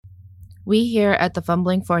We here at the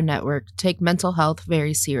Fumbling For Network take mental health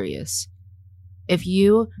very serious. If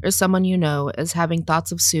you or someone you know is having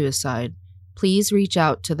thoughts of suicide, please reach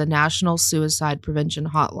out to the National Suicide Prevention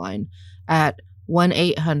Hotline at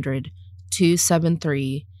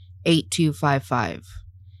 1-800-273-8255.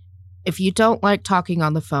 If you don't like talking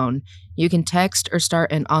on the phone, you can text or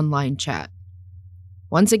start an online chat.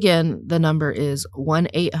 Once again, the number is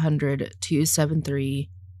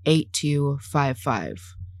 1-800-273-8255.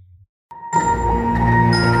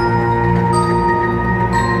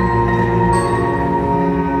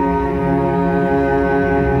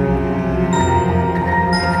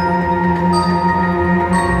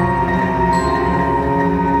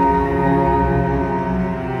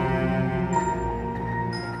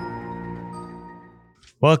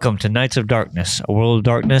 Welcome to Knights of Darkness, a World of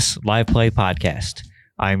Darkness live play podcast.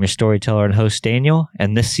 I am your storyteller and host, Daniel,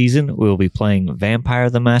 and this season we will be playing Vampire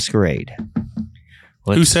the Masquerade.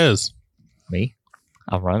 Who says? Me.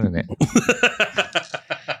 I'm running it.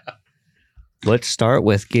 Let's start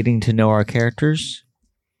with getting to know our characters,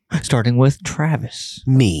 starting with Travis.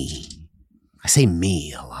 Me. I say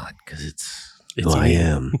me a lot because it's who I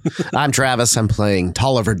am. I'm Travis. I'm playing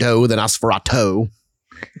Tolliver Doe, the Nosferatu.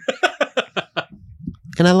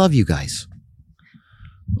 And I love you guys.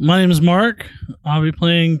 My name is Mark. I'll be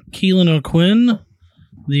playing Keelan O'Quinn,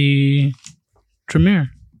 the Tremere.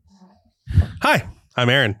 Hi, I'm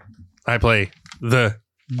Aaron. I play the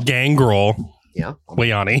Gangrel,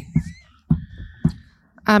 Leani.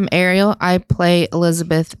 I'm Ariel. I play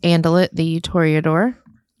Elizabeth Andelet, the Toreador.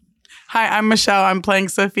 Hi, I'm Michelle. I'm playing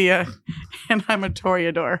Sophia, and I'm a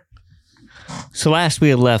Toreador. So last we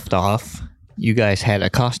had left off, you guys had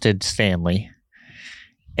accosted Stanley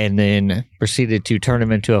and then proceeded to turn him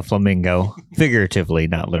into a flamingo, figuratively,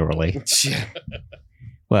 not literally.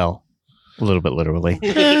 Well, a little bit literally.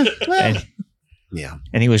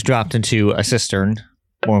 And he was dropped into a cistern,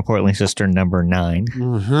 more importantly, cistern number 9.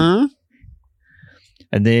 Mm-hmm.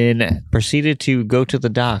 And then proceeded to go to the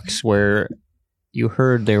docks where you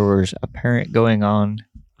heard there was apparent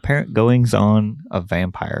goings on of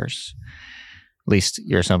vampires. At least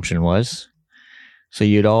your assumption was. So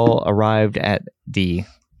you'd all arrived at the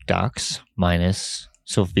docks minus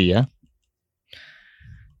Sophia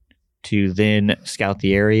to then scout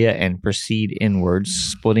the area and proceed inwards,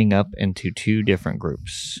 splitting up into 2 different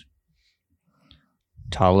groups.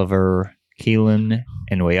 Tolliver, Keelan,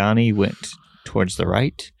 and Wayani went towards the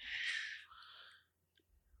right,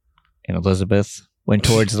 and Elizabeth went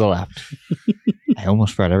towards the left. I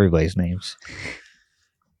almost forgot everybody's names.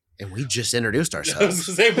 And we just introduced I was ourselves.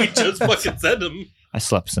 going to say, we just fucking said them. I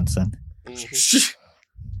slept since then.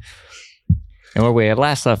 And where we had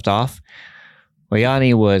last left off,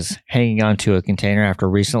 Wayani was hanging onto a container after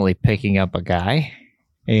recently picking up a guy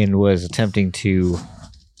and was attempting to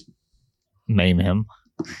maim him.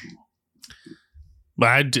 But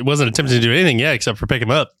I wasn't attempting to do anything yet except for pick him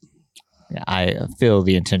up. I feel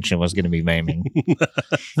the intention was going to be maiming.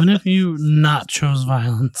 When have you not chose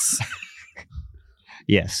violence?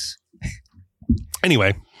 Yes.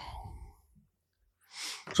 Anyway.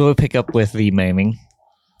 So we'll pick up with the maiming.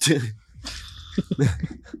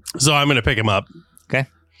 So I'm going to pick him up. Okay.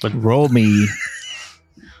 Roll me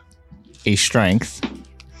a strength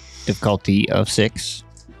difficulty of 6.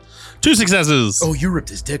 2 successes. Oh, you ripped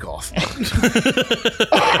his dick off.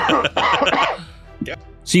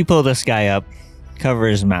 So you pull this guy up, cover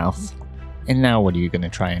his mouth, and now what are you going to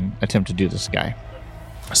try and attempt to do to this guy?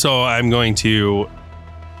 So I'm going to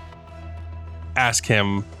ask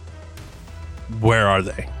him, where are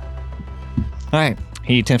they? All right.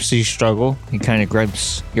 He attempts to struggle. He kind of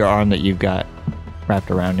grabs your arm that you've got wrapped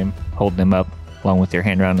around him, holding him up along with your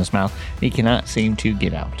hand around his mouth. He cannot seem to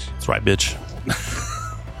get out. That's right, bitch.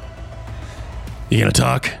 You gonna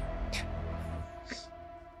talk?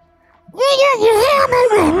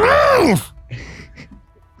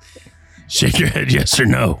 Shake your head, yes or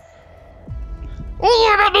no.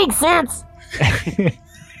 Yeah, that makes sense.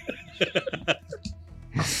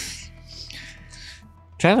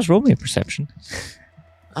 Travis, roll me a perception.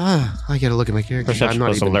 I gotta look at my character. Perception I'm not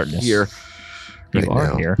plus even alertness. here. You right are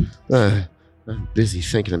now. here. I'm busy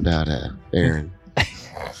thinking about Aaron.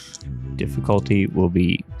 Difficulty will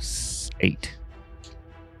be 8.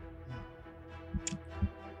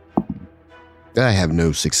 I have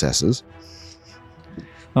no successes.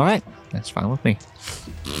 All right. That's fine with me.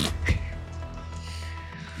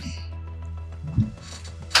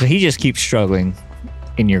 So he just keeps struggling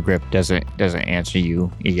in your grip, doesn't answer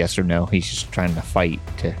you a yes or no. He's just trying to fight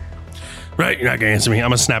to... Right, you're not gonna answer me. I'm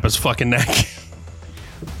gonna snap his fucking neck.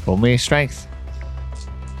 Roll me a strength.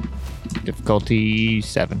 Difficulty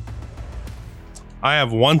 7. I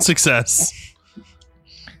have one success.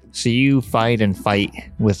 So you fight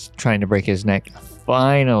with trying to break his neck.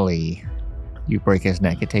 Finally, you break his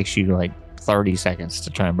neck. It takes you like 30 seconds to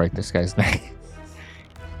try and break this guy's neck.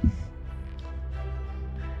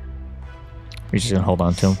 You're just gonna hold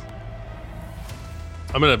on to him.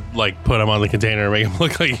 I'm gonna like put him on the container and make him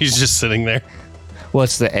look like he's just sitting there.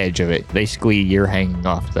 What's the edge of it? Basically, you're hanging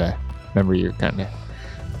off the. Remember, you're kind of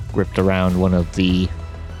gripped around one of the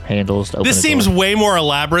handles. To open This the seems door. way more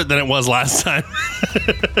elaborate than it was last time.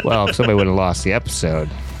 Well, if somebody would have lost the episode,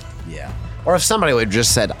 Yeah. Or if somebody would have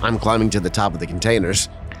just said, I'm climbing to the top of the containers.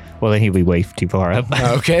 well, then he'd be way too far up.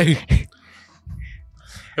 Okay.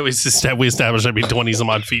 we established I'd be 20 some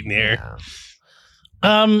odd feet in the air.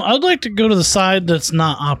 I'd like to go to the side that's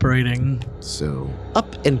not operating. So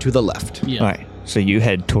up and to the left. Yeah. All right, so you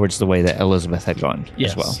head towards the way that Elizabeth had gone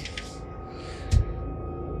Yes. as well.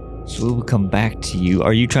 So we will come back to you.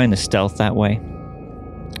 Are you trying to stealth that way?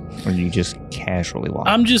 Or are you just casually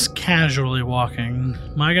walking? I'm just casually walking.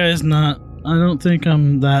 My guy's not. I don't think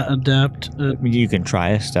I'm that adept I at. mean, you can try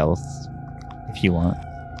a stealth if you want.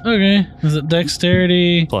 Okay. Is it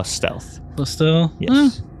dexterity Plus stealth. plus still?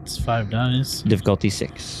 Yes. It's 5 dice. Difficulty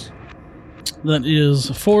 6. That is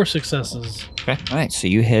 4 successes. Okay. All right. So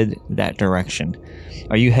you head that direction.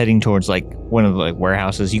 Are you heading towards like one of the like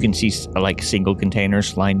warehouses? You can see like single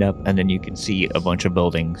containers lined up, and then you can see a bunch of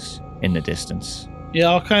buildings in the distance. Yeah,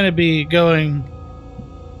 I'll kind of be going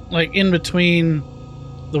like in between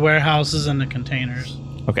the warehouses and the containers.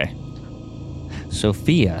 Okay.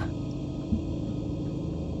 Sophia,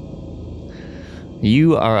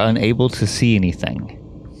 you are unable to see anything.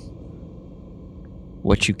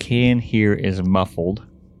 What you can hear is muffled,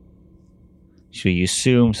 so you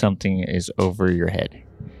assume something is over your head.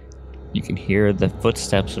 You can hear the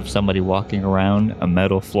footsteps of somebody walking around a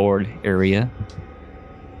metal-floored area.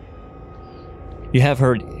 You have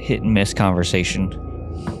heard hit-and-miss conversation.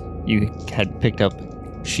 You had picked up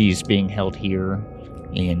she's being held here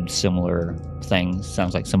and similar things.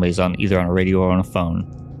 Sounds like somebody's on either on a radio or on a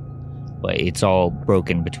phone. But it's all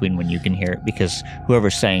broken between when you can hear it because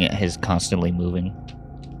whoever's saying it is constantly moving.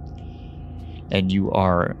 And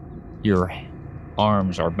your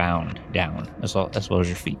arms are bound down as well as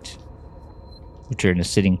your feet. But you're in a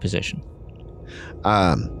sitting position.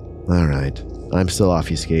 All right. I'm still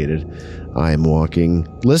obfuscated. I'm walking.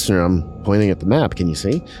 Listener, I'm pointing at the map. Can you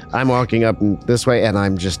see? I'm walking up this way, and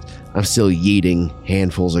I'm still yeeting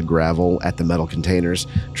handfuls of gravel at the metal containers,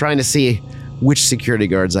 trying to see which security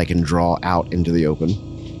guards I can draw out into the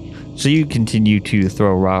open. So you continue to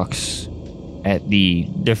throw rocks at the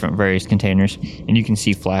different various containers, and you can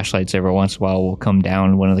see flashlights every once in a while will come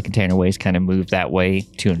down one of the container ways, kind of move that way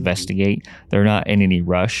to investigate. They're not in any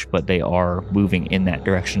rush, but they are moving in that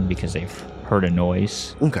direction because they've heard a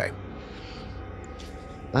noise. Okay.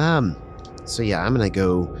 So yeah, I'm gonna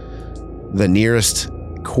go the nearest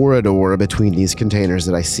corridor between these containers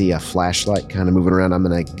that I see a flashlight kind of moving around. I'm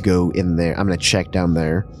gonna go in there. I'm gonna check down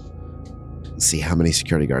there, see how many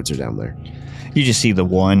security guards are down there. You just see the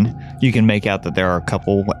one. You can make out that there are a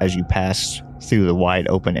couple as you pass through the wide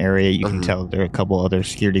open area. You can tell there are a couple other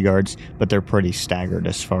security guards, but they're pretty staggered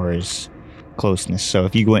as far as closeness. So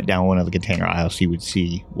if you went down one of the container aisles, you would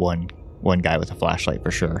see one guy with a flashlight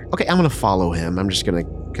for sure. Okay, I'm gonna follow him. I'm just gonna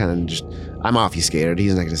I'm obfuscated.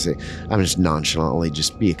 He's not gonna say. I'm just nonchalantly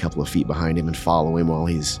just be a couple of feet behind him and follow him while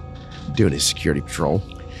he's doing his security patrol.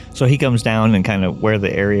 So he comes down and kind of where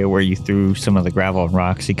the area where you threw some of the gravel and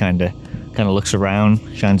rocks, he kind of looks around,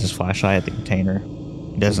 shines his flashlight at the container,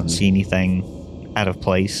 doesn't see anything out of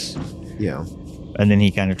place. Yeah. And then he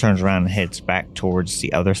kind of turns around and heads back towards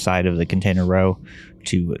the other side of the container row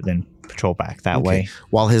to then patrol back that way.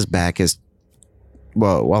 While his back is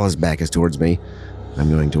towards me, I'm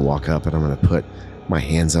going to walk up and I'm going to put my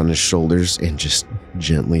hands on his shoulders and just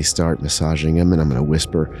gently start massaging him. And I'm going to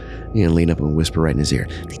whisper, lean up and whisper right in his ear,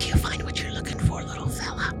 "Did you find what you're looking for, little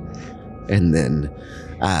fella?" And then,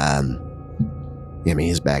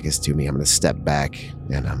 his back is to me. I'm going to step back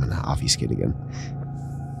and I'm going to obfuscate again.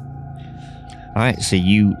 All right, so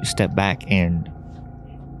you step back and,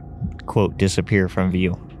 quote, disappear from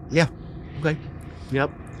view. Yeah. Okay. Yep.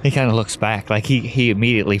 He kind of looks back. Like, he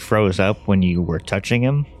immediately froze up when you were touching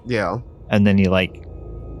him. Yeah. And then he,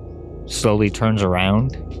 slowly turns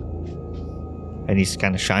around. And he's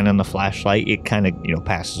kind of shining the flashlight. It kind of,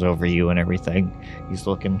 passes over you and everything. He's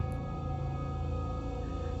looking.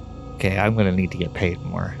 Okay, I'm going to need to get paid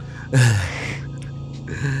more.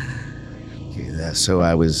 Okay, so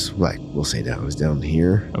I was, we'll say that I was down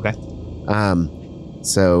here. Okay.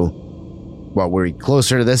 So, were we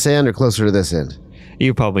closer to this end or closer to this end?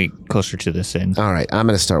 You're probably closer to this end. All right, I'm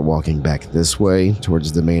going to start walking back this way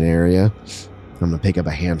towards the main area. I'm going to pick up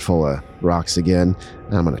a handful of rocks again,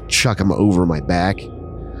 and I'm going to chuck them over my back.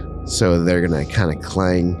 So they're going to kind of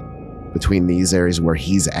clang between these areas where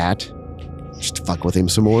he's at. Just to fuck with him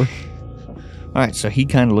some more. All right, so he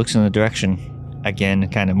kind of looks in the direction again,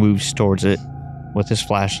 kind of moves towards it with his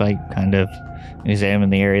flashlight, kind of examine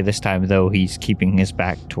the area. This time, though, he's keeping his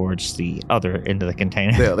back towards the other end of the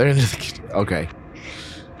container. Yeah, they're in the okay.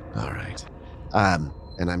 All right.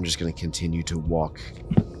 And I'm just going to continue to walk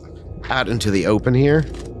out into the open here.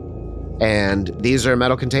 And these are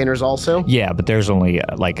metal containers also? Yeah, but there's only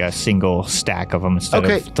like a single stack of them instead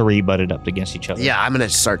of 3 butted up against each other. Yeah, I'm going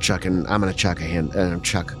to start chucking. I'm going to chuck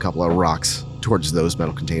chuck a couple of rocks towards those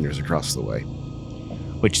metal containers across the way.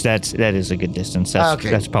 Which that is a good distance.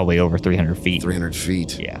 That's probably over 300 feet. 300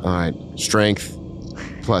 feet. Yeah. All right. Strength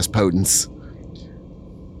plus potence.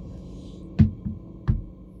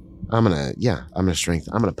 I'm gonna strength.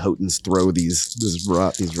 I'm gonna potence throw these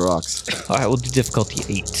rocks. All right, we'll do difficulty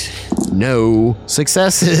 8. No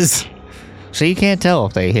successes. So you can't tell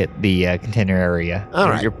if they hit the container area. All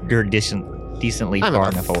right. You're decently I'm far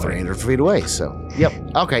about enough away. 300 feet away. So yep.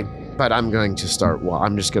 Okay. But I'm going to start. Well,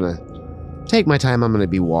 I'm just gonna take my time. I'm gonna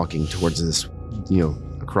be walking towards this.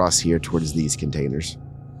 Across here towards these containers.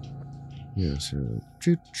 Yeah. So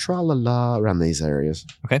tra-la-la around these areas.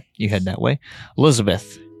 Okay, you head that way.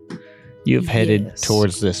 Elizabeth, you've headed Yes.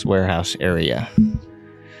 towards this warehouse area.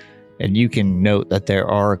 And you can note that there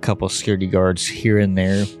are a couple security guards here and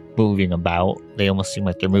there moving about. They almost seem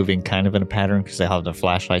like they're moving kind of in a pattern because they have their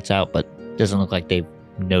flashlights out, but it doesn't look like they've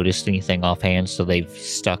noticed anything offhand, so they've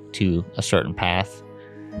stuck to a certain path.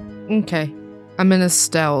 Okay. I'm in a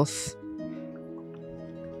stealth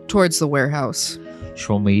towards the warehouse.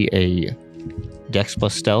 Show me a Dex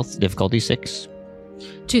plus Stealth, difficulty 6.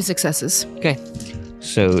 2 successes. Okay.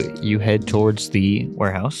 So you head towards the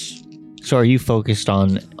warehouse. So are you focused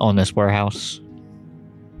on this warehouse?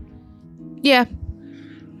 Yeah.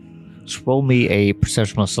 Just roll me a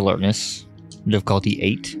Perception plus Alertness, difficulty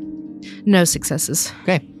 8. No successes.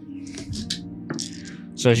 Okay.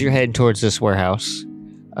 So as you're heading towards this warehouse,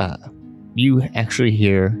 you actually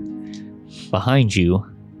hear behind you,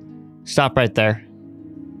 stop right there.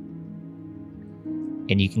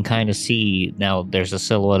 And you can kind of see now there's a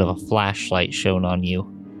silhouette of a flashlight shown on you.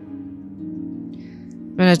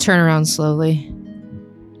 I'm gonna turn around slowly.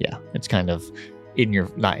 Yeah, it's kind of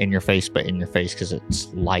not in your face, but in your face because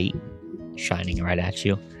it's light shining right at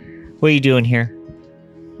you. What are you doing here?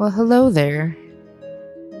 Well, hello there.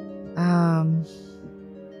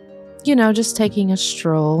 Just taking a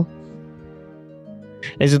stroll.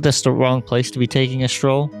 Isn't this the wrong place to be taking a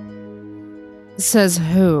stroll? Says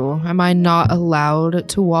who? Am I not allowed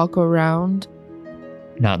to walk around?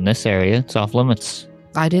 Not in this area. It's off limits.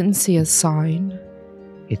 I didn't see a sign.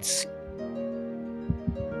 It's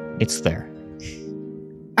there.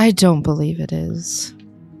 I don't believe it is.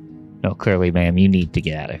 No, clearly, ma'am, you need to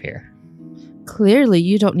get out of here. Clearly,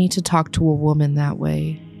 you don't need to talk to a woman that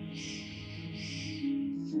way.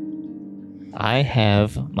 I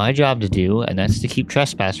have my job to do, and that's to keep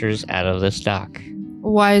trespassers out of this dock.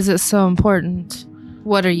 Why is it so important?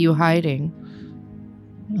 What are you hiding?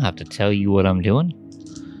 I don't have to tell you what I'm doing.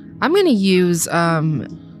 I'm gonna use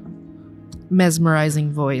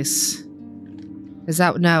mesmerizing voice.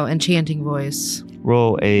 Enchanting voice.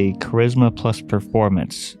 Roll a charisma plus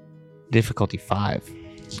performance, difficulty 5.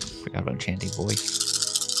 Forgot about enchanting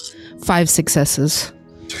voice. 5 successes.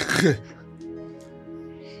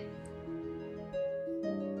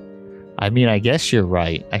 I mean, I guess you're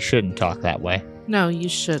right. I shouldn't talk that way. No, you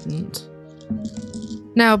shouldn't.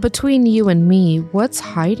 Now, between you and me, what's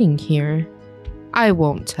hiding here? I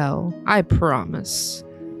won't tell. I promise.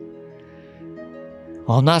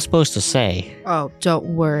 Well, I'm not supposed to say. Oh,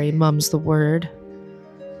 don't worry. Mum's the word.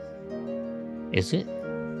 Is it?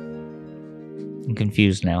 I'm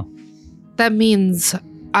confused now. That means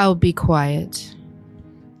I'll be quiet.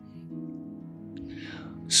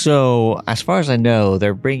 So, as far as I know,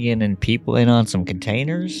 they're bringing in people in on some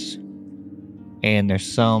containers. And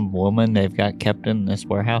there's some woman they've got kept in this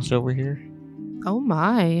warehouse over here. Oh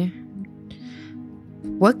my.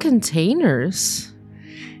 What containers?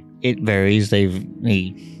 It varies. They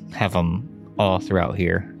have them all throughout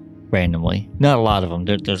here, randomly. Not a lot of them.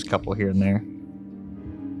 There's a couple here and there.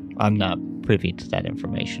 I'm not privy to that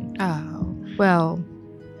information. Oh, well,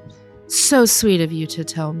 so sweet of you to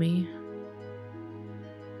tell me.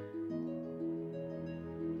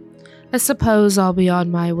 I suppose I'll be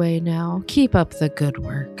on my way now. Keep up the good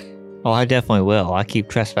work. Oh, I definitely will. I keep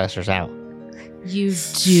trespassers out. You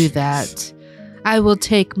do that. I will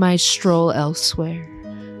take my stroll elsewhere.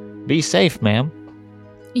 Be safe, ma'am.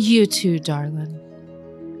 You too, darling.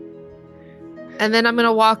 And then I'm going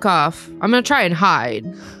to walk off. I'm going to try and hide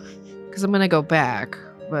because I'm going to go back.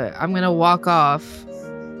 But I'm going to walk off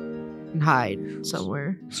and hide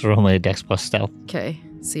somewhere. So roll me a Dex plus stealth. Okay,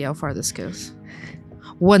 see how far this goes.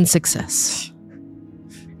 1 success.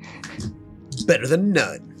 Better than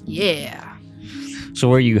none. Yeah. So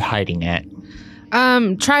where are you hiding at?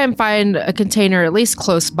 Try and find a container at least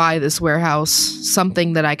close by this warehouse.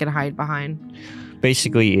 Something that I can hide behind.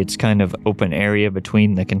 Basically, it's kind of open area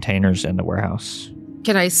between the containers and the warehouse.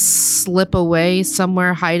 Can I slip away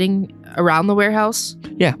somewhere hiding around the warehouse?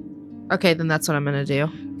 Yeah. Okay, then that's what I'm going to do.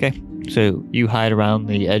 Okay. So you hide around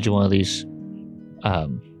the edge of one of these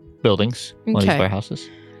buildings, one of these Okay. warehouses.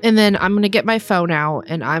 And then I'm going to get my phone out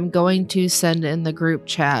and I'm going to send in the group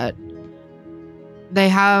chat. They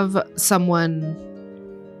have someone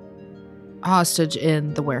hostage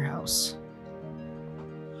in the warehouse.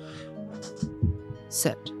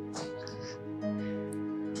 Send.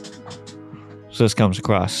 So this comes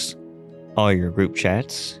across all your group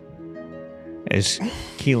chats. As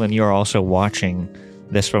Keelan, you're also watching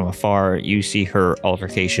this from afar. You see her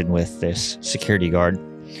altercation with this security guard.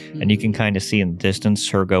 And you can kind of see in the distance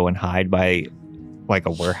her go and hide by like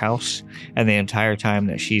a warehouse. And the entire time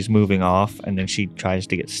that she's moving off and then she tries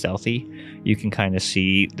to get stealthy, you can kind of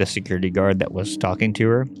see the security guard that was talking to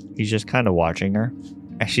her. He's just kind of watching her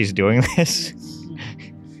as she's doing this.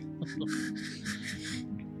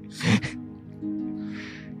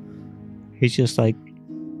 He's just like,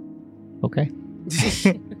 okay.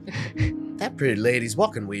 That pretty lady's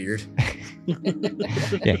walking weird.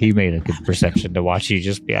 Yeah, he made a good perception to watch you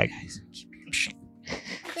just be like,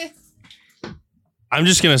 I'm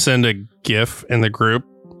just going to send a GIF in the group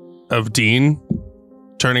of Dean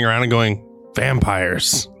turning around and going,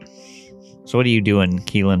 vampires. so what are you doing,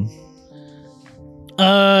 Keelan?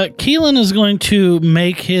 Keelan is going to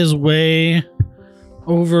make his way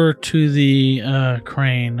over to the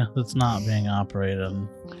crane that's not being operated.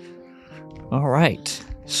 All right.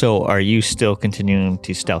 So are you still continuing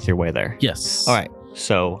to stealth your way there? Yes. All right.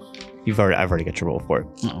 So I've already got your roll for it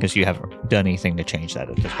Uh-oh. because you haven't done anything to change that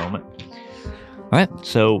at this moment. All right.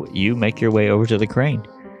 So you make your way over to the crane.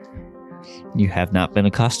 You have not been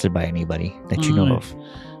accosted by anybody that you know Alright. of.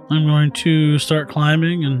 I'm going to start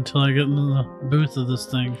climbing until I get into the booth of this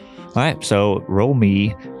thing. All right. So roll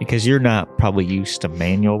me because you're not probably used to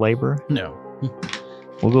manual labor. No.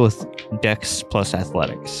 We'll go with Dex plus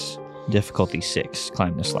Athletics. Difficulty 6.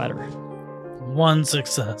 Climb this ladder. 1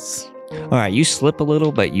 success. All right, you slip a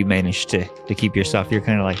little, but you manage to keep yourself. You're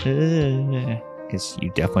kind of like, because you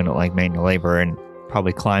definitely don't like manual labor, and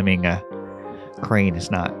probably climbing a crane is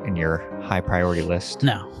not in your high priority list.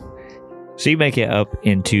 No. So you make it up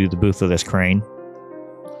into the booth of this crane.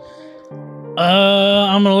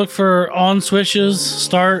 I'm gonna look for on switches,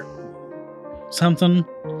 start, something.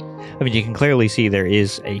 I mean, you can clearly see there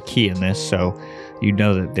is a key in this, so you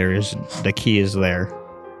know that the key is there,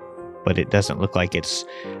 but it doesn't look like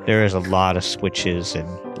there is a lot of switches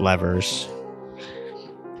and levers.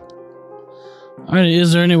 Alright,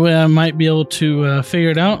 is there any way I might be able to figure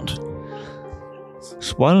it out?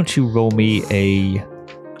 So why don't you roll me a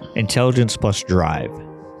intelligence plus drive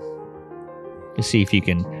to see if you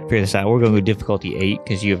can figure this out. We're going to go difficulty 8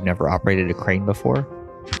 because you have never operated a crane before.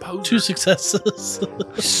 2 successes.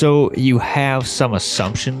 So you have some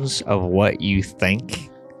assumptions of what you think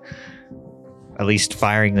at least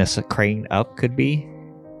firing this crane up could be.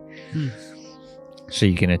 So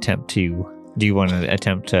you can attempt to... Do you want to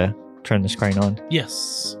attempt to turn this crane on?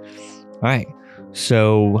 Yes. All right.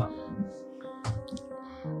 So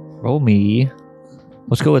roll me...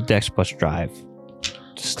 Let's go with Dex plus Drive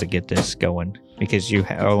just to get this going because you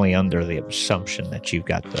are only under the assumption that you've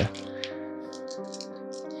got the...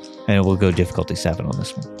 And we'll go difficulty 7 on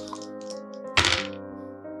this one.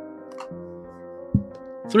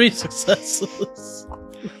 3 successes.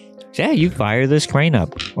 Yeah, you fire this crane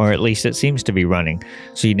up, or at least it seems to be running.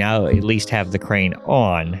 So you now at least have the crane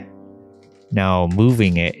on. Now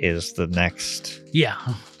moving it is the next. Yeah.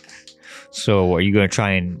 So are you going to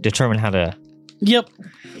try and determine how to... Yep.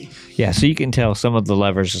 Yeah, so you can tell some of the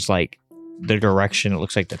levers is like the direction, it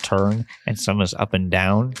looks like the turn, and some is up and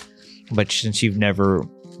down. But since you've never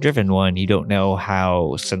driven one, you don't know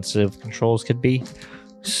how sensitive controls could be.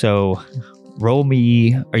 So roll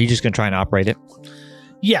me... Are you just going to try and operate it?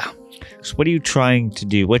 Yeah. So what are you trying to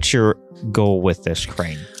do? What's your goal with this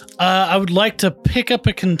crane? I would like to pick up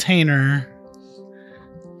a container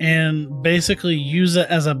and basically use it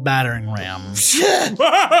as a battering ram.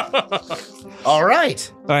 All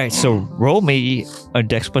right. All right, so roll me a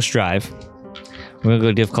Dex plus Drive. We're going to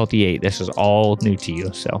go difficulty 8. This is all new to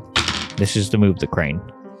you, so... This is to move the crane.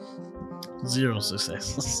 0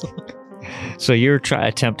 successes. So you're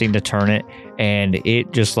attempting to turn it, and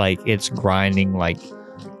it just like it's grinding like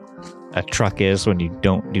a truck is when you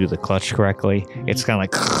don't do the clutch correctly. It's kind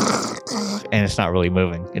of like, and it's not really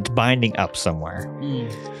moving. It's binding up somewhere.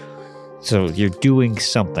 So you're doing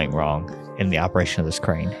something wrong in the operation of this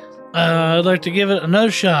crane. I'd like to give it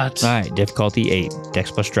another shot. All right, difficulty 8,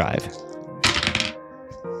 Dex plus drive.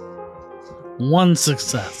 1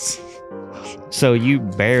 success. So you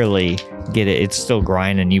barely get it. It's still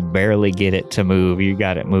grinding. You barely get it to move. You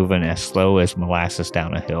got it moving as slow as molasses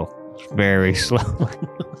down a hill. Very slow.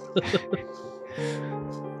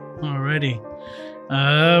 Alrighty.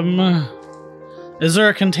 Is there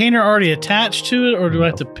a container already attached to it, or do I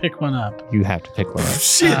have to pick one up? You have to pick one up.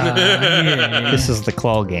 Yeah. This is the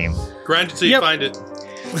claw game. Grind it till you Yep. find it.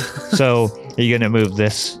 So are you gonna move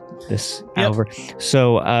this Yep. over?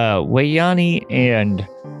 So Wayani and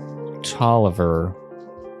Tolliver,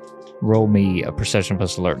 roll me a perception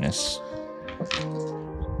plus alertness.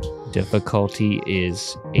 Difficulty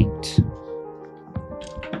is 8.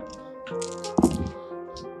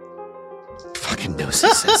 Fucking no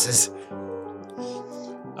successes.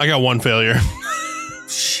 I got 1 failure.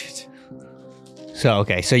 Shit. So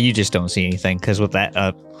okay, so you just don't see anything because with that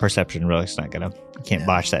perception, really, it's not gonna. You can't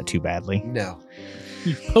botch that too badly. No.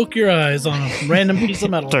 You poke your eyes on a random piece of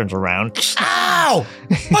metal. Turns around. Ow!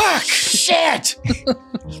 Fuck! Shit!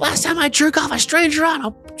 Last time I jerk off a stranger on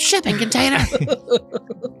a shipping container.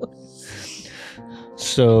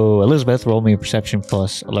 So Elizabeth, roll me a perception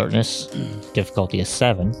plus alertness. Difficulty is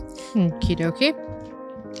 7. Okie dokie.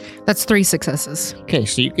 That's 3 successes. Okay,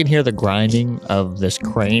 so you can hear the grinding of this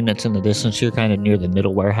crane that's in the distance. You're kind of near the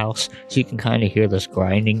middle warehouse, so you can kind of hear this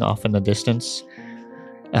grinding off in the distance.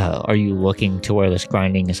 Are you looking to where this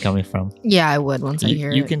grinding is coming from? Yeah, I would once I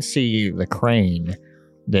hear You it. can see the crane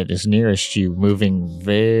that is nearest you moving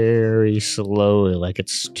very slowly, like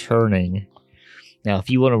it's turning. Now, if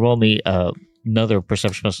you want to roll me another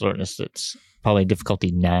perception plus alertness, that's probably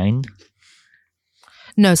difficulty 9.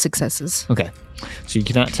 No successes. Okay, so you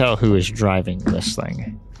cannot tell who is driving this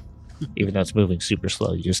thing, even though it's moving super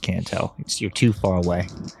slow. You just can't tell. You're too far away.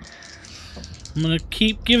 I'm gonna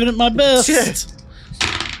keep giving it my best. Shit.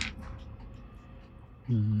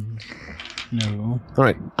 No. All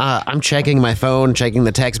right. I'm checking my phone, checking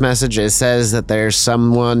the text message. It says that there's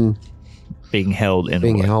someone Being held in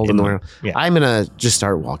being the, held in the warehouse. Yeah. I'm going to just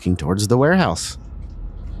start walking towards the warehouse.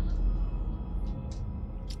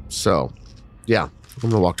 So, yeah, I'm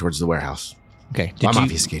going to walk towards the warehouse. Okay. I'm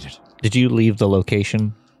obfuscated. Did you leave the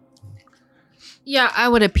location? Yeah, I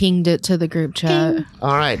would have pinged it to the group chat.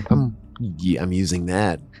 All right. I'm using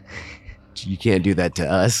that. You can't do that to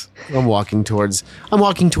us. I'm walking towards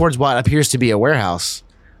what appears to be a warehouse.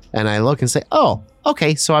 And I look and say, "Oh,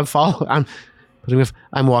 okay, so I'm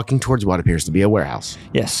walking towards what appears to be a warehouse."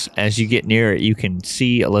 Yes. As you get near it, you can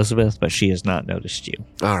see Elizabeth, but she has not noticed you,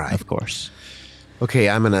 All right. of course. Okay,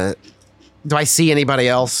 do I see anybody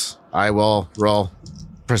else? I will roll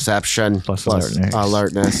perception Plus alertness.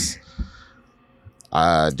 alertness.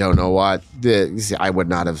 Don't know what. I would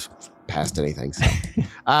not have passed anything. So.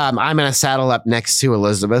 I'm going to saddle up next to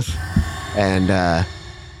Elizabeth, and I'm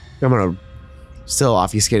going to, still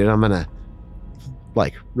obfuscated, I'm going to,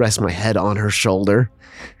 rest my head on her shoulder,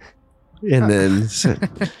 and then say,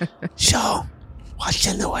 "So, what's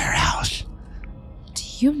in the warehouse?" Do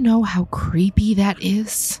you know how creepy that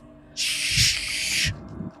is? Shh.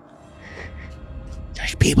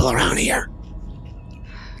 There's people around here.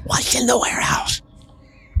 What's in the warehouse?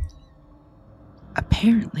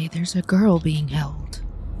 Apparently, there's a girl being held.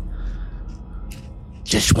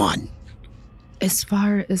 Just one. As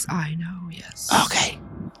far as I know, yes. Okay.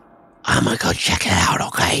 I'm gonna go check it out,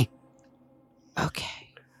 okay? Okay.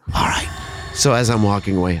 All right. So as I'm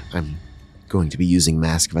walking away, I'm going to be using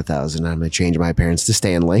Mask of 1,000. I'm going to change my appearance to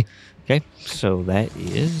Stanley. Okay. So that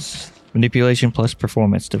is manipulation plus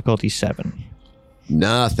performance, difficulty 7.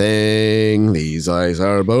 Nothing. These eyes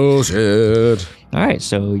are bullshit. All right.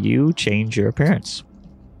 So you change your appearance.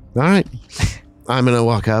 All right. I'm going to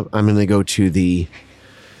walk up. I'm going to go to the...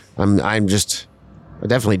 I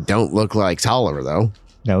definitely don't look like Tolliver, though.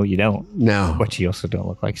 No, you don't. No. But you also don't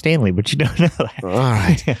look like Stanley, but you don't know that. All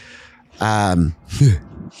right.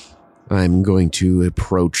 I'm going to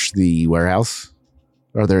approach the warehouse.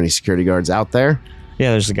 Are there any security guards out there?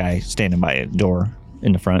 Yeah, there's a guy standing by a door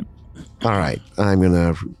in the front. All right. I'm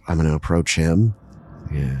gonna approach him.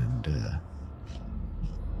 And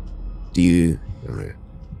do you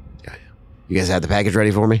guys have the package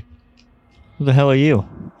ready for me? Who the hell are you?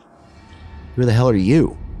 Who the hell are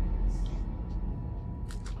you?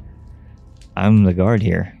 I'm the guard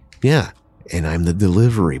here. Yeah, and I'm the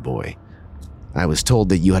delivery boy. I was told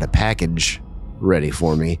that you had a package ready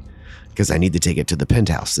for me because I need to take it to the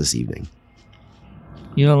penthouse this evening.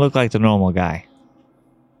 You don't look like the normal guy.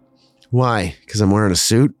 Why? Because I'm wearing a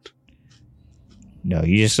suit? No,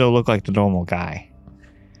 you just don't look like the normal guy.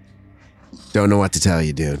 Don't know what to tell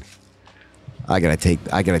you, dude. I gotta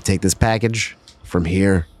take this package from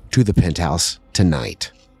here to the penthouse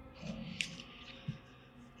tonight.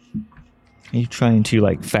 Are you trying to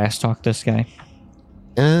like fast talk this guy?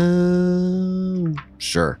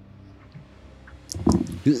 Sure.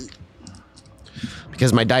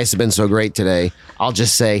 Because my dice have been so great today, I'll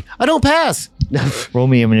just say, I don't pass. Roll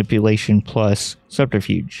me a manipulation plus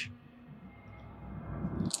subterfuge.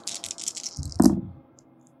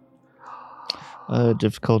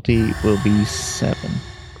 Difficulty will be 7.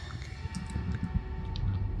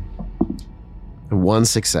 1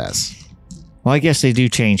 success. Well, I guess they do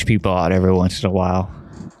change people out every once in a while.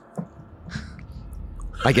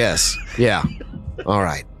 I guess. Yeah. All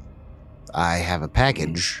right. I have a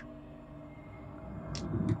package.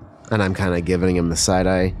 And I'm kind of giving him the side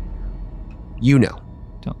eye. You know.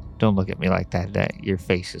 Don't look at me like that. That your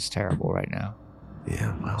face is terrible right now.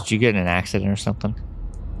 Yeah, well. Did you get in an accident or something?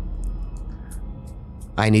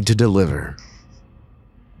 I need to deliver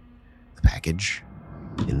the package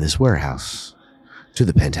in this warehouse to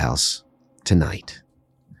the penthouse tonight.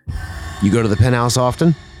 You go to the penthouse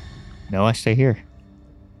often? No, I stay here.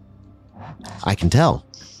 I can tell.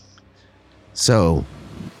 So,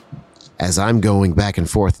 as I'm going back and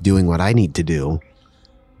forth doing what I need to do,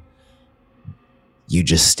 you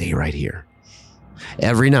just stay right here.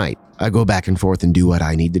 Every night, I go back and forth and do what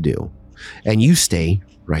I need to do. And you stay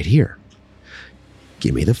right here.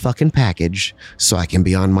 Give me the fucking package so I can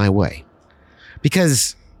be on my way.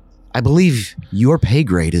 Because I believe your pay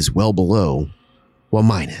grade is well below what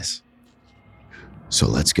mine is. So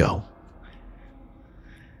let's go.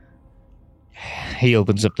 He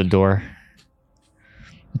opens up the door.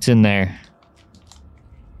 It's in there.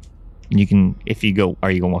 You can, if you go, are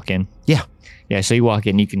you going to walk in? Yeah. Yeah, so you walk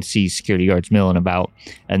in, you can see security guards milling about.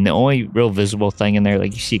 And the only real visible thing in there,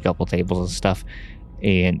 like you see a couple tables and stuff,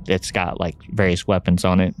 and it's got like various weapons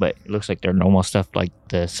on it, but it looks like they're normal stuff, like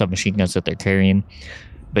the submachine guns that they're carrying.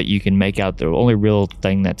 But you can make out the only real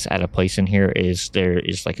thing that's out of place in here is there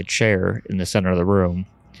is like a chair in the center of the room,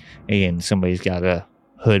 and somebody's got a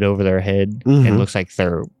hood over their head, and it looks like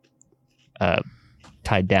they're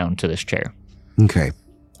tied down to this chair. Okay.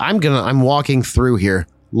 I'm walking through here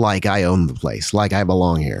like I own the place, like I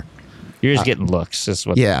belong here. You're just getting looks. Is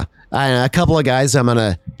what. Yeah. A couple of guys, I'm going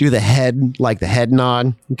to do the head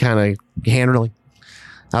nod, kind of handling.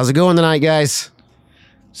 How's it going tonight, guys?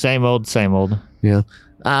 Same old, same old. Yeah.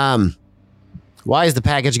 Why has the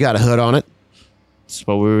package got a hood on it? That's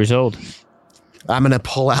what we were told. I'm going to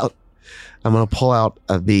pull out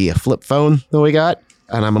the flip phone that we got,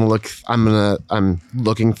 and I'm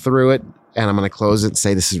looking through it, and I'm going to close it and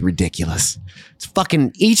say, this is ridiculous. It's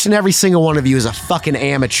fucking, each and every single one of you is a fucking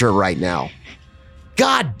amateur right now.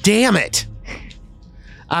 God damn it.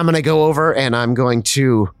 I'm going to go over and I'm going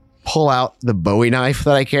to pull out the Bowie knife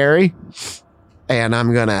that I carry, and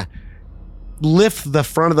I'm going to lift the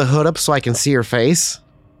front of the hood up so I can see her face.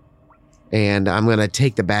 And I'm going to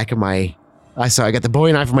take the back of I got the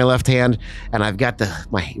Bowie knife in my left hand, and I've got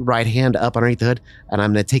my right hand up underneath the hood, and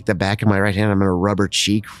I'm going to take the back of my right hand, I'm going to rub her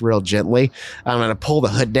cheek real gently. I'm going to pull the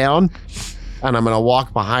hood down, and I'm going to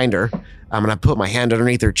walk behind her. I'm going to put my hand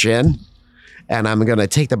underneath her chin, and I'm going to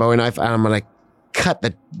take the Bowie knife, and I'm going to cut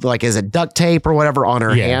is it duct tape or whatever on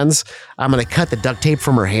her hands? I'm going to cut the duct tape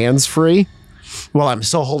from her hands free while I'm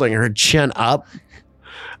still holding her chin up.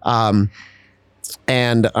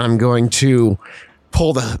 And I'm going to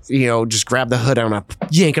pull just grab the hood. I'm going to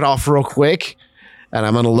yank it off real quick. And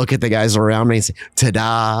I'm going to look at the guys around me and say,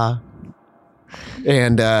 ta-da.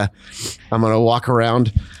 And I'm going to walk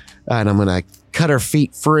around and I'm going to cut her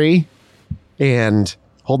feet free and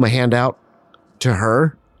hold my hand out to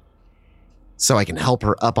her so I can help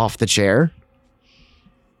her up off the chair.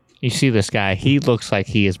 You see this guy, he looks like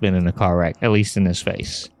he has been in a car wreck, at least in his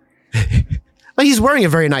face. Well, he's wearing a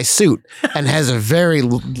very nice suit and has a very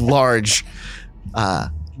large,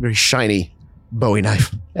 very shiny Bowie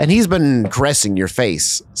knife. And he's been caressing your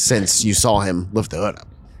face since you saw him lift the hood up.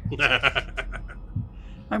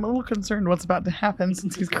 I'm a little concerned what's about to happen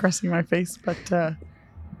since he's caressing my face, but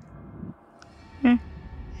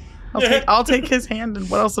I'll take his hand, and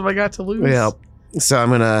what else have I got to lose? Yeah. So I'm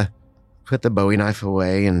going to put the Bowie knife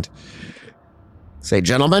away and say,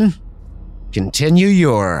 gentlemen, continue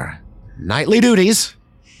your nightly duties.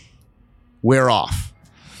 We're off.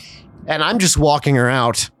 And I'm just walking her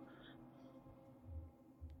out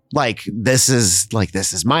like this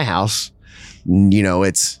is my house. You know,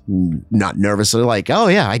 it's not nervous. They're like, oh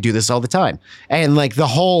yeah, I do this all the time. And like the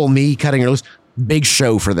whole me cutting her loose, big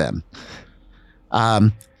show for them.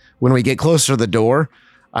 When we get closer to the door,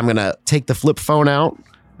 I'm going to take the flip phone out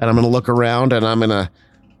and I'm going to look around and I'm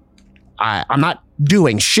not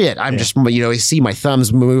doing shit. I'm just, you know, I see my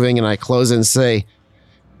thumbs moving and I close it and say,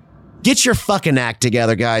 get your fucking act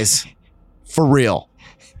together, guys. For real.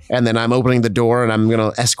 And then I'm opening the door and I'm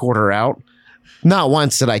going to escort her out. Not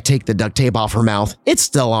once did I take the duct tape off her mouth. It's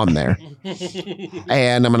still on there.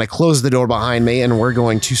 And I'm going to close the door behind me and we're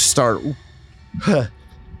going to start.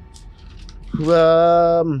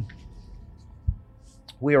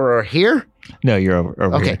 We were here? No, you're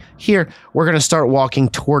over Okay. Here, we're going to start walking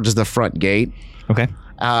towards the front gate. Okay.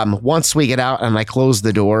 Once we get out and I close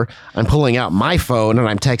the door, I'm pulling out my phone and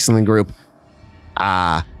I'm texting the group.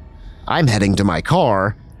 I'm heading to my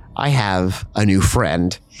car. I have a new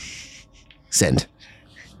friend. Send.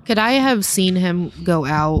 Could I have seen him go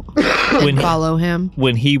out and follow him?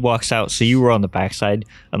 When he walks out, so you were on the backside.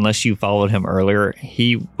 Unless you followed him earlier,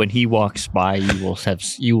 when he walks by,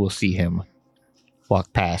 you will see him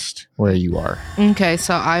walk past where you are. Okay,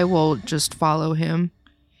 so I will just follow him.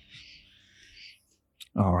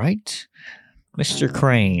 All right, Mr.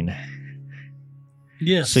 Crane.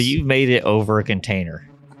 Yes. So you've made it over a container,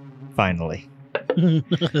 finally.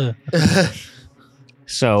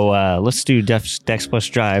 So let's do Dex plus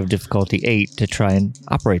Drive, difficulty 8, to try and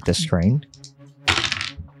operate this train.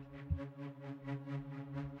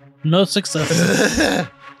 No success.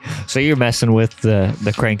 So you're messing with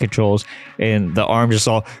the crane controls, and the arm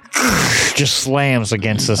just slams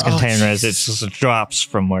against this container as it just drops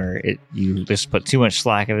from where you just put too much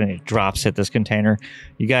slack in it, and it drops at this container.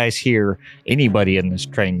 You guys hear anybody in this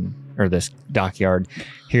train or this dockyard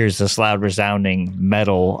hears this loud resounding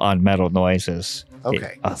metal on metal noises.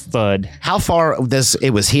 Okay. A thud. How far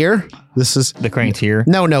it was here? This is The crane's here.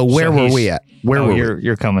 No, where So were he's- we at? Where were we?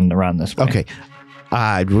 You're coming around this way. Okay.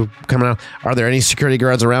 We're coming out. Are there any security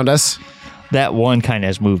guards around us? That one kind of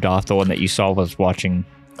has moved off. The one that you saw was watching.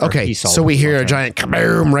 or Okay, he saw so was we hear a watching. giant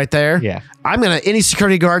kaboom right there. Yeah. Any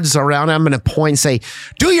security guards around, I'm gonna point and say,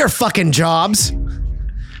 do your fucking jobs.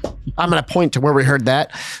 I'm gonna point to where we heard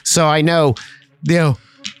that. So I know,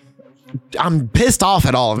 I'm pissed off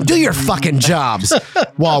at all of them. Do your fucking jobs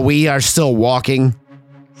while we are still walking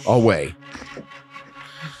away.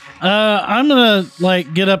 I'm gonna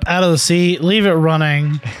get up out of the seat, leave it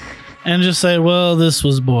running, and just say, "Well, this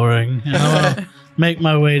was boring." And I'm gonna make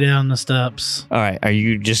my way down the steps. All right. Are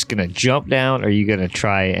you just gonna jump down, or are you gonna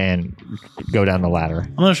try and go down the ladder?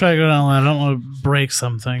 I'm gonna try to go down the ladder. I don't want to break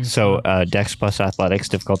something. So Dex plus Athletics,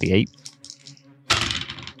 difficulty 8.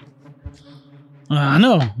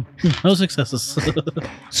 No successes.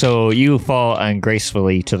 So you fall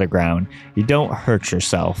ungracefully to the ground. You don't hurt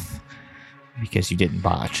yourself because you didn't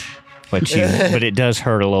botch, but it does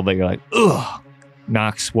hurt a little bit. You're like, ugh,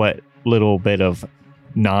 knocks what little bit of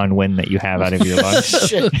non-wind that you have out of your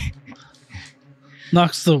lungs.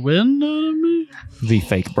 Knocks the wind out of me. The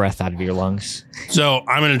fake breath out of your lungs. So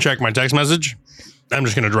I'm going to check my text message. I'm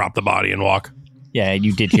just going to drop the body and walk. Yeah, and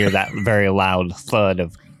you did hear that very loud thud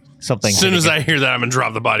of something. As soon as I hear that, I'm going to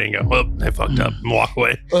drop the body and go, well, I fucked up, and walk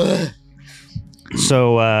away.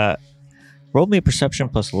 So, roll me a perception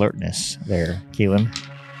plus alertness there, Keelan.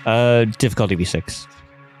 Difficulty B6.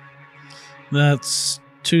 That's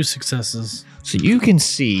 2 successes. So you can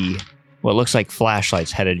see what looks like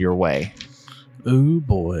flashlights headed your way. Oh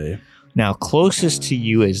boy. Now, closest to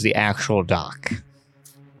you is the actual dock.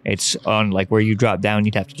 It's on where you drop down,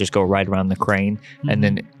 you'd have to just go right around the crane, and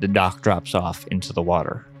then the dock drops off into the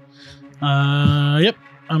water. Yep.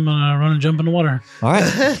 I'm gonna run and jump in the water. All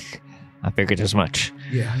right. I figured as much.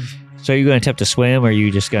 Yeah. So are you going to attempt to swim, or are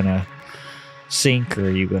you just going to sink, or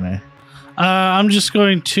are you going to... I'm just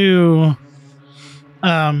going to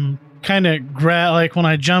kind of grab, when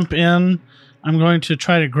I jump in, I'm going to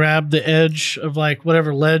try to grab the edge of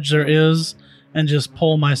whatever ledge there is and just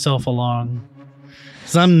pull myself along.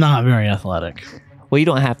 Because I'm not very athletic. Well, you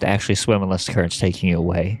don't have to actually swim unless the current's taking you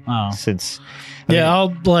away. Oh. Since...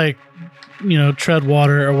 I'll tread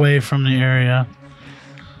water away from the area.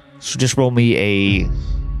 So just roll me a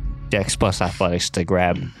Dex plus Athletics to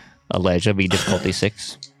grab a ledge. That'll be difficulty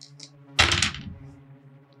 6.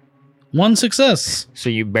 1 success. So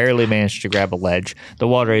you barely managed to grab a ledge. The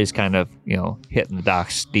water is kind of, hitting the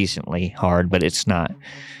docks decently hard, but it's not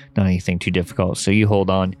anything too difficult. So you hold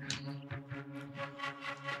on.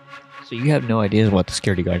 So you have no idea what the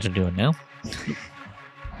security guards are doing now.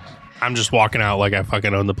 I'm just walking out like I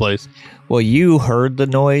fucking own the place. Well, you heard the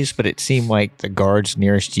noise, but it seemed like the guards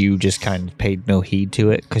nearest you just kind of paid no heed to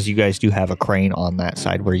it because you guys do have a crane on that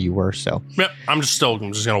side where you were. So, Yep, I'm just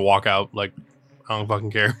gonna walk out like I don't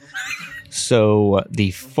fucking care. so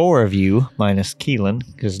the four of you minus Keelan,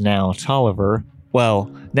 because now Tolliver.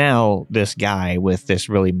 Well, now this guy with this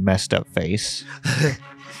really messed up face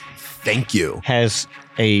Thank you. has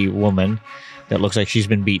a woman that looks like she's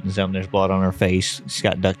been beaten some. There's blood on her face. She's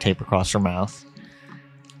got duct tape across her mouth.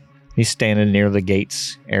 He's standing near the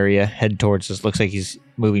gates area, head towards us. Looks like he's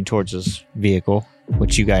moving towards his vehicle,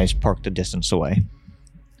 which you guys parked a distance away.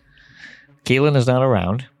 Keelan is not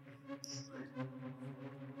around.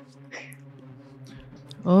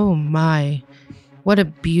 Oh my. What a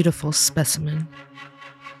beautiful specimen.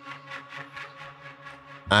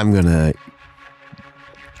 I'm gonna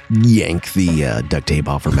yank the duct tape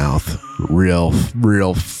off her mouth real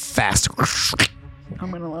fast.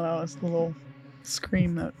 I'm gonna let out a little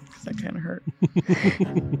scream that kind of hurt.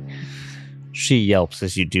 She yelps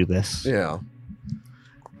as you do this. Yeah.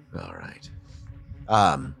 All right.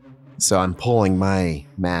 So I'm pulling my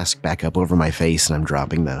mask back up over my face, and I'm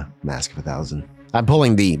dropping the Mask of 1,000. I'm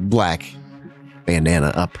pulling the black bandana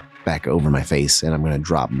up back over my face, and I'm going to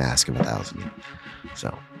drop Mask of 1,000.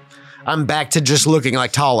 So I'm back to just looking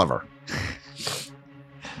like Tolliver.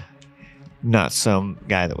 Not some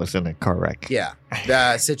guy that was in a car wreck. Yeah.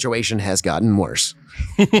 The situation has gotten worse.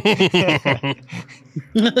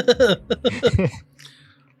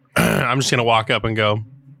 I'm just gonna walk up and go.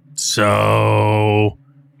 So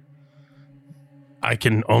I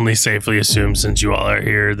can only safely assume, since you all are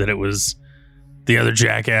here, that it was the other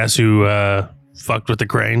jackass who fucked with the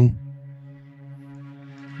crane.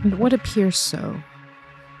 It would appear so.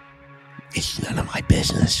 It's none of my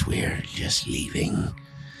business. We're just leaving.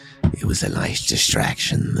 It was a nice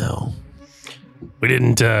distraction, though. We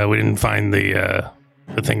didn't find the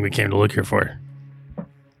thing we came to look here for.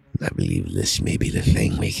 I believe this may be the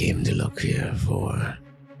thing we came to look here for.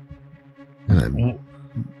 And I'm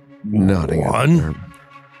nodding. at One? her.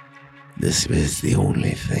 This was the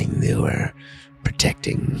only thing they were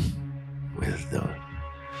protecting with the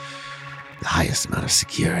highest amount of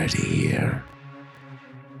security here.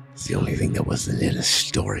 It's the only thing that wasn't in a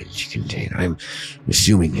storage container. I'm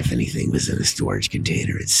assuming if anything was in a storage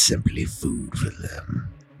container, it's simply food for them.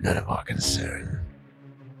 None of our concern.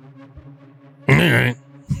 All right.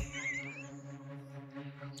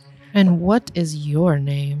 And what is your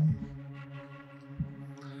name?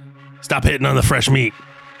 Stop hitting on the fresh meat.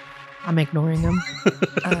 I'm ignoring him.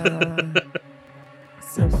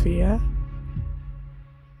 Sophia.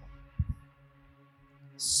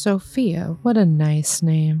 Sophia, what a nice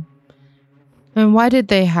name. And why did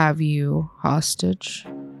they have you hostage?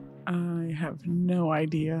 I have no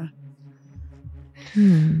idea.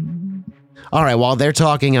 All right, while they're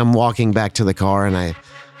talking, I'm walking back to the car, and I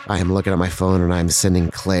am looking at my phone, and I'm sending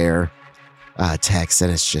Claire a text,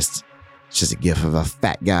 and it's just a gif of a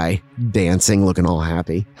fat guy dancing, looking all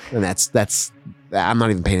happy. And that's I'm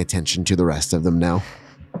not even paying attention to the rest of them now.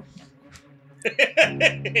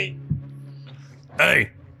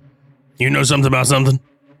 Hey, you know something about something?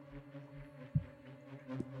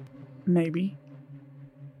 Maybe.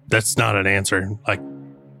 That's not an answer, like,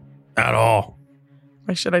 at all.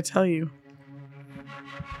 Why should I tell you?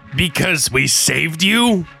 Because we saved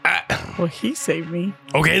you? Well, he saved me.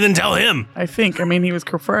 Okay, then tell him. I think. I mean, he was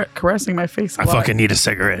caressing my face a I lot. fucking need a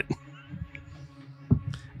cigarette.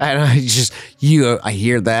 And I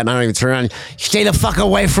hear that, and I don't even turn around. Stay the fuck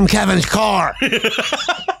away from Kevin's car.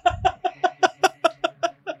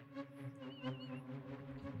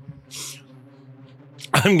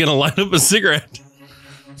 I'm gonna light up a cigarette.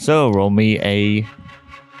 So roll me a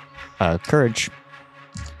courage.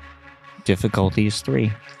 Difficulty is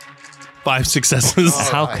 3. 5 successes.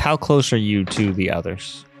 How close are you to the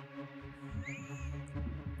others?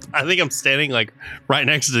 I think I'm standing like right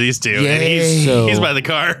next to these two, and Yay. he's by the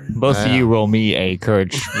car. Both of you roll me a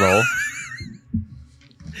courage roll.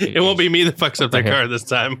 It won't be me that fucks up their Okay. car this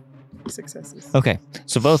time. Successes. Okay,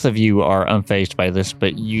 so both of you are unfazed by this,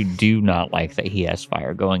 but you do not like that he has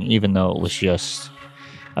fire going, even though it was just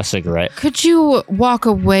a cigarette. Could you walk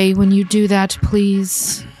away when you do that,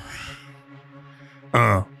 please?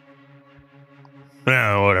 No,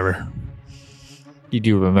 whatever. You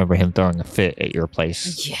do remember him throwing a fit at your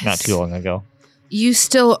place Yes. not too long ago. You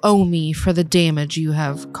still owe me for the damage you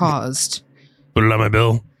have caused. Put it on my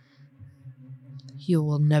bill. You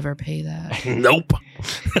will never pay that. Nope.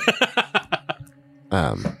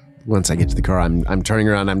 Once I get to the car, I'm turning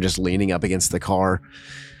around. I'm just leaning up against the car,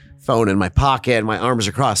 phone in my pocket, my arms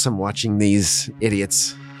are crossed. I'm watching these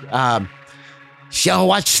idiots. So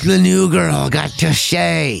what's the new girl got to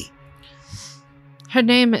say? Her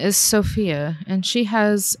name is Sophia, and she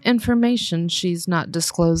has information she's not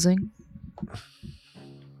disclosing.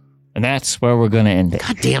 And that's where we're going to end it.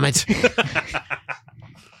 God damn it.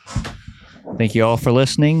 Thank you all for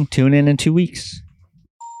listening. Tune in 2 weeks.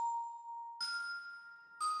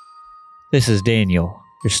 This is Daniel,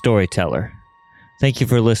 your storyteller. Thank you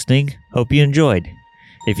for listening. Hope you enjoyed.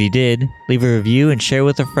 If you did, leave a review and share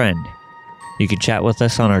with a friend. You can chat with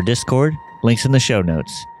us on our Discord, links in the show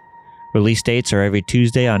notes. Release dates are every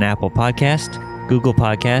Tuesday on Apple Podcast, Google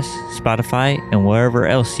Podcasts, Spotify, and wherever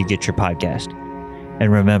else you get your podcast.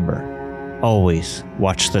 And remember, always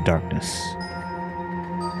watch the darkness.